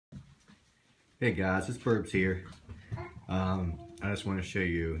Hey guys, it's Burbs here. I just want to show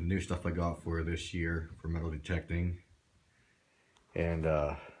you new stuff I got for this year for metal detecting. And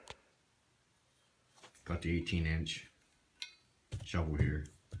got the 18-inch shovel here,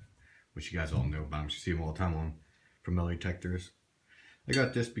 which you guys all know about. You see them all the time on for metal detectors. I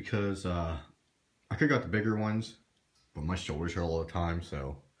got this because I could have got the bigger ones, but my shoulders hurt all the time,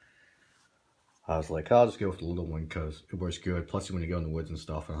 so I was like, I'll just go with the little one because it works good. Plus, when you go in the woods and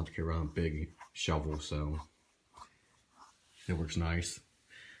stuff, I don't have to carry around a big shovel, so it works nice.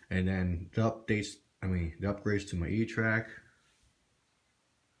 And then the upgrades to my E-Track.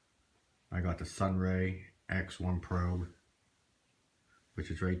 I got the Sunray X1 probe,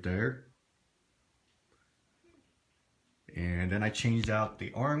 which is right there. And then I changed out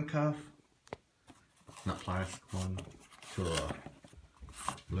the arm cuff, not plastic one, to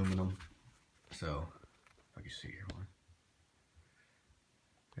aluminum. So, if I can see here one.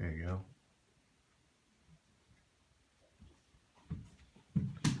 There you go.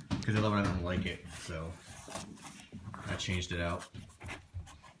 Because the other one I don't like it, so I changed it out.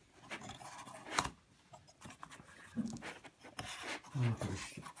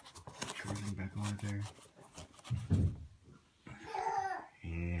 Put back on it there.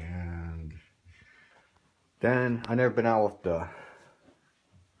 And then I never been out with the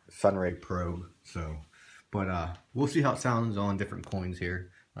Sunray probe, so we'll see how it sounds on different coins here.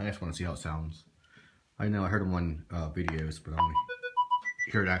 I just want to see how it sounds. I know I heard them on videos, but I only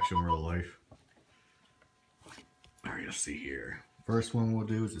heard it actually in real life. Alright, let's see here. First one we'll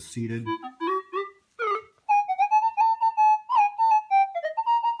do is a seated.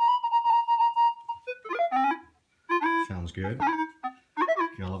 Sounds good.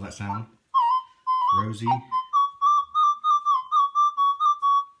 You love that sound? Rosie.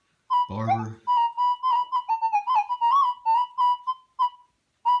 Barber.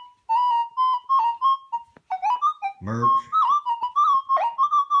 Merc.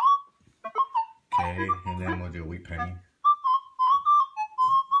 Okay, and then we'll do a wheat penny.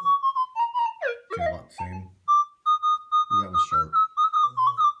 It's about the same. Ooh, that one's sharp.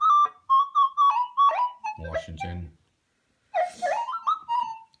 Washington.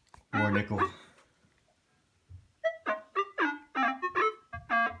 More nickel.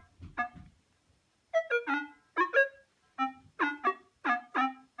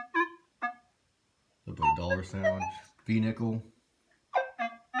 A dollar sound. V nickel.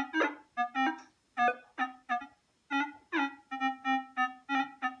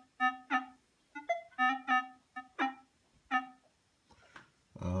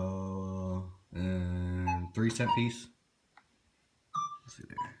 And 3-cent piece. Let's see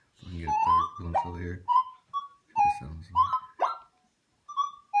there. So I can get it there. One over here. This sounds like.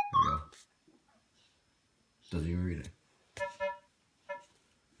 There we go. Doesn't even read it.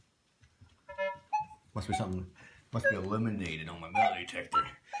 Must be something. Must be eliminated on my metal detector.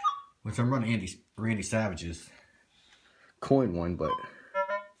 Which I'm running Randy Savage's coin one, but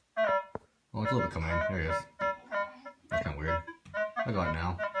oh, it's a little bit coming in. There it is. That's kind of weird. I got it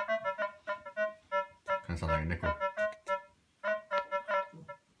now. Kind of sounds like a nickel.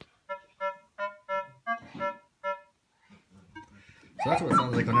 So that's what it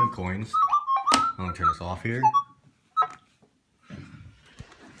sounds like on them coins. I'm gonna turn this off here.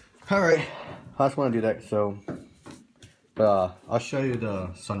 Alright, I just want to do that, so I'll show you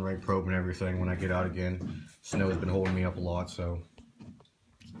the Sunray probe and everything when I get out again. Snow has been holding me up a lot, so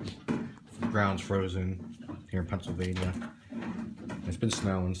the ground's frozen here in Pennsylvania. It's been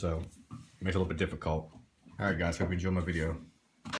snowing, so it makes it a little bit difficult. Alright guys, hope you enjoyed my video.